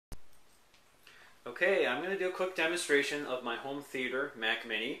Okay, I'm going to do a quick demonstration of my home theater Mac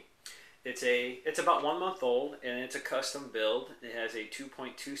Mini. It's about 1 month old and it's a custom build. It has a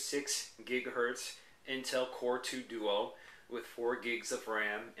 2.26 gigahertz Intel Core 2 Duo with 4 gigs of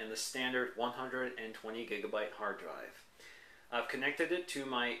RAM and the standard 120 gigabyte hard drive. I've connected it to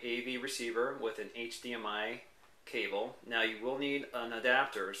my AV receiver with an HDMI cable. Now you will need an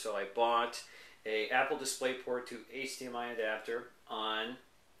adapter, so I bought a Apple DisplayPort to HDMI adapter on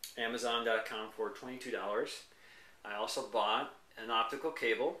Amazon.com for $22. I also bought an optical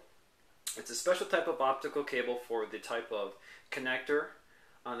cable. It's a special type of optical cable for the type of connector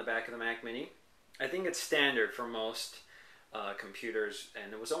on the back of the Mac Mini. I think it's standard for most computers,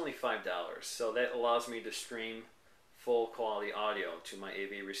 and it was only $5. So that allows me to stream full quality audio to my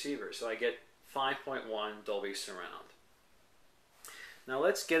AV receiver. So I get 5.1 Dolby Surround. Now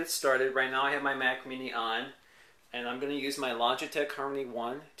let's get it started. Right now I have my Mac Mini on, and I'm going to use my Logitech Harmony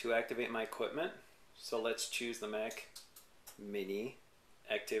One to activate my equipment. So let's choose the Mac Mini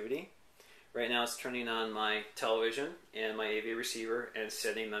activity. Right now it's turning on my television and my AV receiver and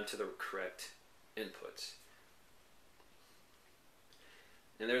setting them to the correct inputs.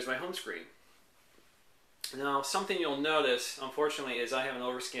 And there's my home screen. Now something you'll notice, unfortunately, is I have an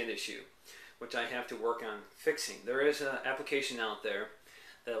overscan issue, which I have to work on fixing. There is an application out there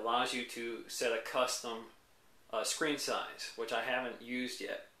that allows you to set a custom screen size, which I haven't used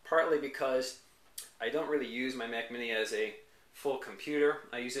yet, partly because I don't really use my Mac Mini as a full computer.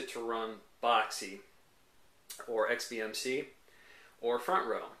 I use it to run Boxee or XBMC or Front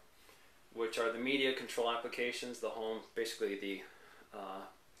Row, which are the media control applications, the home, basically the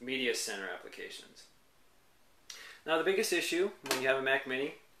media center applications. Now the biggest issue when you have a Mac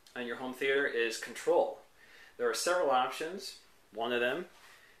Mini on your home theater is control. There are several options. One of them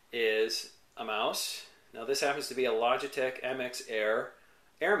is a mouse. Now this happens to be a Logitech MX Air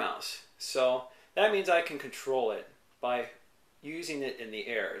mouse. So that means I can control it by using it in the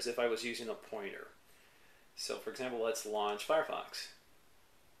air as if I was using a pointer. So for example, let's launch Firefox.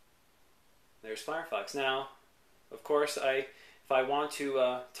 There's Firefox. Now, of course, if I want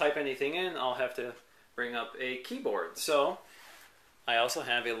to type anything in, I'll have to bring up a keyboard. So I also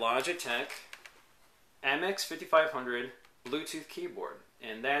have a Logitech MX5500 Bluetooth keyboard,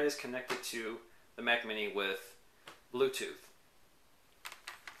 and that is connected to the Mac Mini with Bluetooth.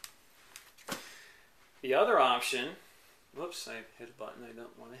 The other option, whoops, I hit a button I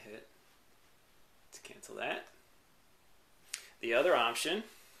don't want to hit. Let's cancel that. The other option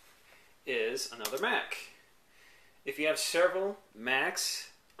is another Mac. If you have several Macs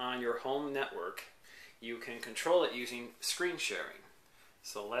on your home network, you can control it using screen sharing.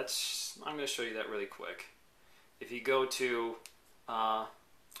 So I'm going to show you that really quick. If you go to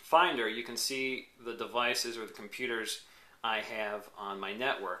Finder, you can see the devices or the computers I have on my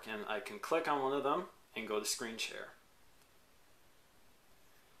network, and I can click on one of them and go to screen share.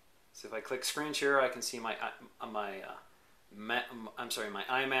 So if I click screen share, I can see my iMac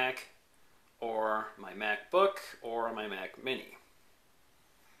or my MacBook or my Mac Mini.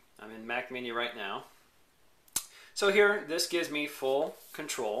 I'm in Mac Mini right now. So here, this gives me full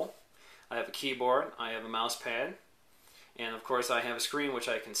control. I have a keyboard, I have a mouse pad, and of course I have a screen which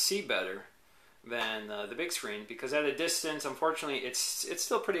I can see better than the big screen, because at a distance, unfortunately, it's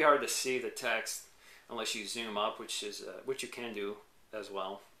still pretty hard to see the text unless you zoom up, which you can do as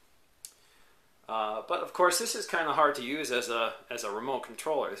well. But of course, this is kind of hard to use as a remote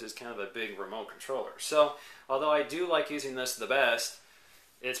controller. This is kind of a big remote controller. So although I do like using this the best,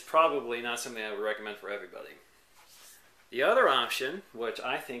 it's probably not something I would recommend for everybody. The other option, which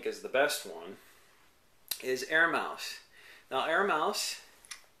I think is the best one, is AirMouse. Now AirMouse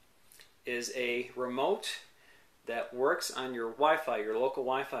is a remote that works on your Wi-Fi, your local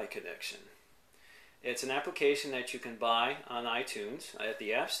Wi-Fi connection. It's an application that you can buy on iTunes at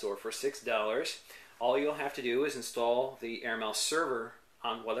the App Store for $6. All you'll have to do is install the AirMouse server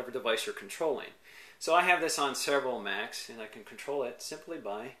on whatever device you're controlling. So I have this on several Macs, and I can control it simply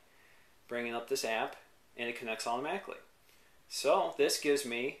by bringing up this app, and it connects automatically. So this gives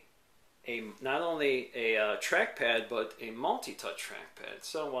me not only a trackpad, but a multi-touch trackpad.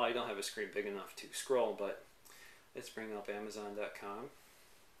 So while I don't have a screen big enough to scroll, but let's bring up Amazon.com.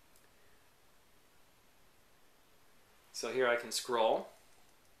 So here I can scroll.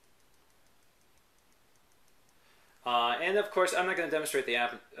 And of course, I'm not going to demonstrate the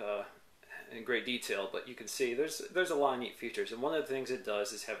app in great detail, but you can see there's a lot of neat features. And one of the things it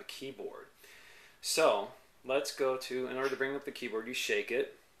does is have a keyboard. So let's go to, in order to bring up the keyboard, you shake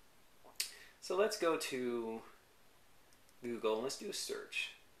it. So let's go to Google and let's do a search.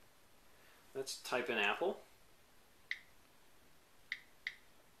 Let's type in Apple.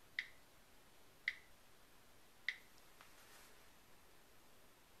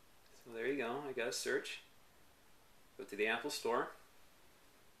 I gotta search. Go to the Apple Store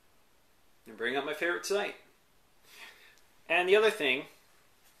and bring up my favorite site. And the other thing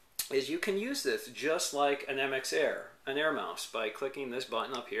is you can use this just like an MX Air, an Air mouse, by clicking this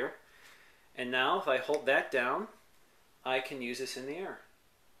button up here. And now if I hold that down, I can use this in the air.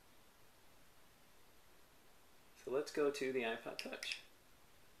 So let's go to the iPod Touch.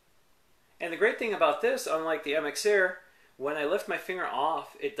 And the great thing about this, unlike the MX Air, when I lift my finger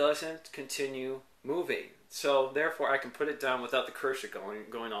off, it doesn't continue moving. So therefore I can put it down without the cursor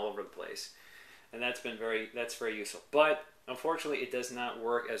going all over the place. And that's very useful. But unfortunately it does not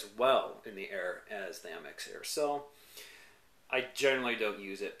work as well in the Air as the MX Air. So I generally don't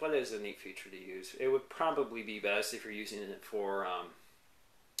use it, but it is a neat feature to use. It would probably be best if you're using it for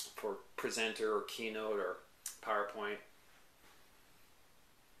Presenter or Keynote or PowerPoint.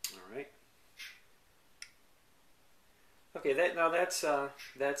 All right. Okay, that's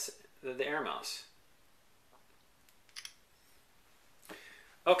the Air mouse.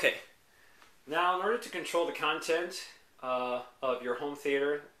 Okay, now in order to control the content of your home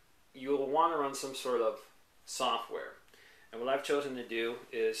theater, you'll want to run some sort of software. And what I've chosen to do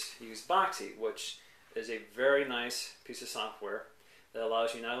is use Boxee, which is a very nice piece of software that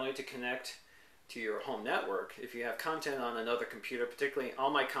allows you not only to connect to your home network, if you have content on another computer, particularly all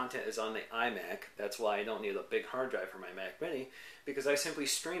my content is on the iMac. That's why I don't need a big hard drive for my Mac Mini, because I simply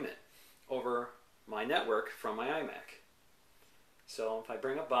stream it over my network from my iMac. So if I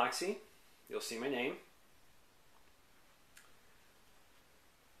bring up Boxee, you'll see my name.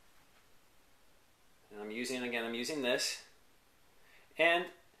 And I'm using this. And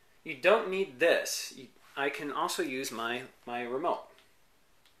you don't need this. I can also use my remote,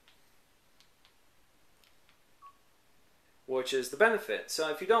 which is the benefit. So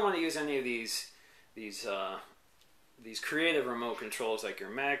if you don't want to use any of these creative remote controls like your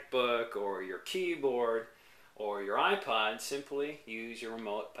MacBook or your keyboard or your iPod, simply use your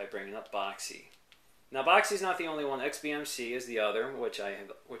remote by bringing up Boxee. Now Boxee is not the only one. XBMC is the other, which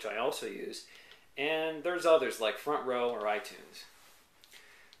I also use, and there's others like Front Row or iTunes.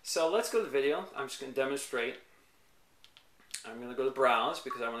 So let's go to the video. I'm just going to demonstrate. I'm going to go to Browse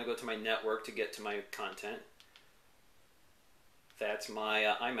because I want to go to my network to get to my content. That's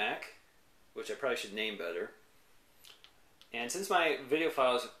my iMac, which I probably should name better. And since my video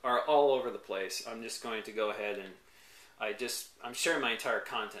files are all over the place, I'm just going to go ahead and I'm sharing my entire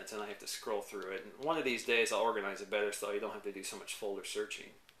contents and I have to scroll through it. And one of these days I'll organize it better so you don't have to do so much folder searching.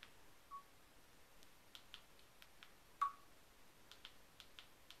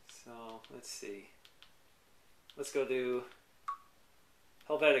 So let's see. Let's go to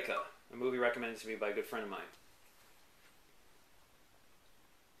Helvetica, a movie recommended to me by a good friend of mine.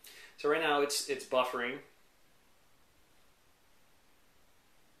 So right now it's buffering.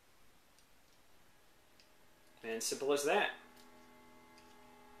 And simple as that.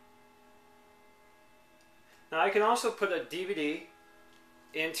 Now I can also put a DVD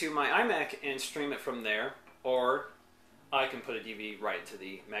into my iMac and stream it from there, or I can put a DVD right into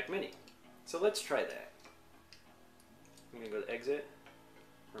the Mac Mini. So let's try that. I'm going to go to Exit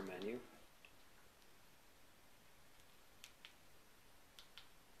or Menu.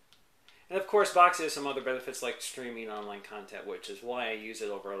 And of course, Boxee has some other benefits like streaming online content, which is why I use it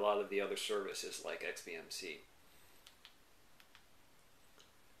over a lot of the other services like XBMC.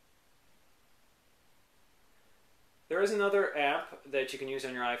 There is another app that you can use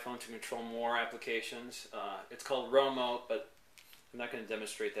on your iPhone to control more applications. It's called Romote, but I'm not going to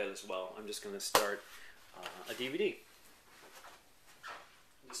demonstrate that as well. I'm just going to start a DVD.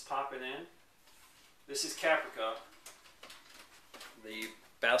 Just pop it in. This is Caprica, the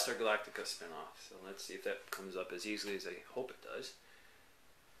Battlestar Galactica spinoff. So let's see if that comes up as easily as I hope it does.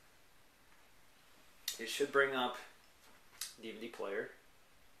 It should bring up DVD player.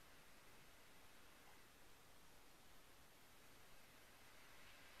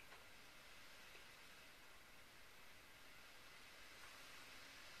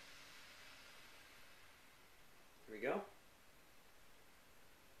 Here we go.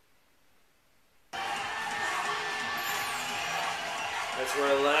 That's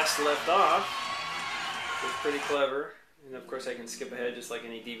where I last left off. It's pretty clever. And of course I can skip ahead just like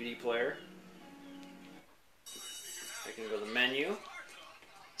any DVD player. I can go to Menu.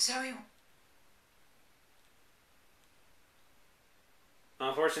 Sorry.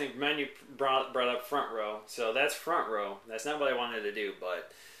 Unfortunately, Menu brought up Front Row. So that's Front Row. That's not what I wanted to do,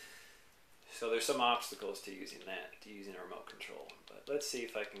 but... So there's some obstacles to using that, to using a remote control. But let's see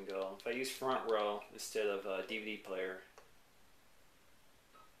if I can go. If I use Front Row instead of a DVD player,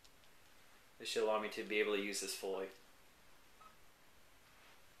 this should allow me to be able to use this fully.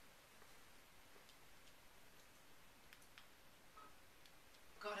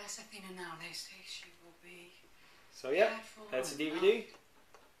 think nowadays station will be. So yeah, that's a DVD.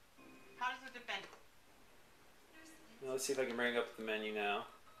 How does it depend? Now let's see if I can bring up the menu now.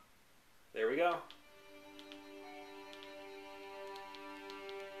 There we go.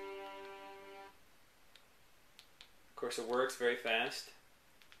 Of course, it works very fast.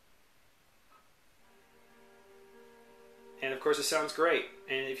 And of course, it sounds great.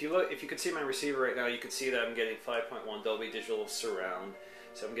 And if you could see my receiver right now, you could see that I'm getting 5.1 Dolby Digital Surround.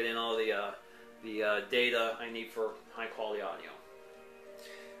 So I'm getting all the data I need for high quality audio.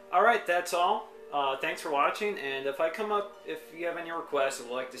 All right, that's all. Thanks for watching. And if you have any requests or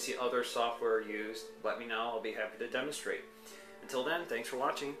would like to see other software used, let me know. I'll be happy to demonstrate. Until then, thanks for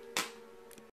watching.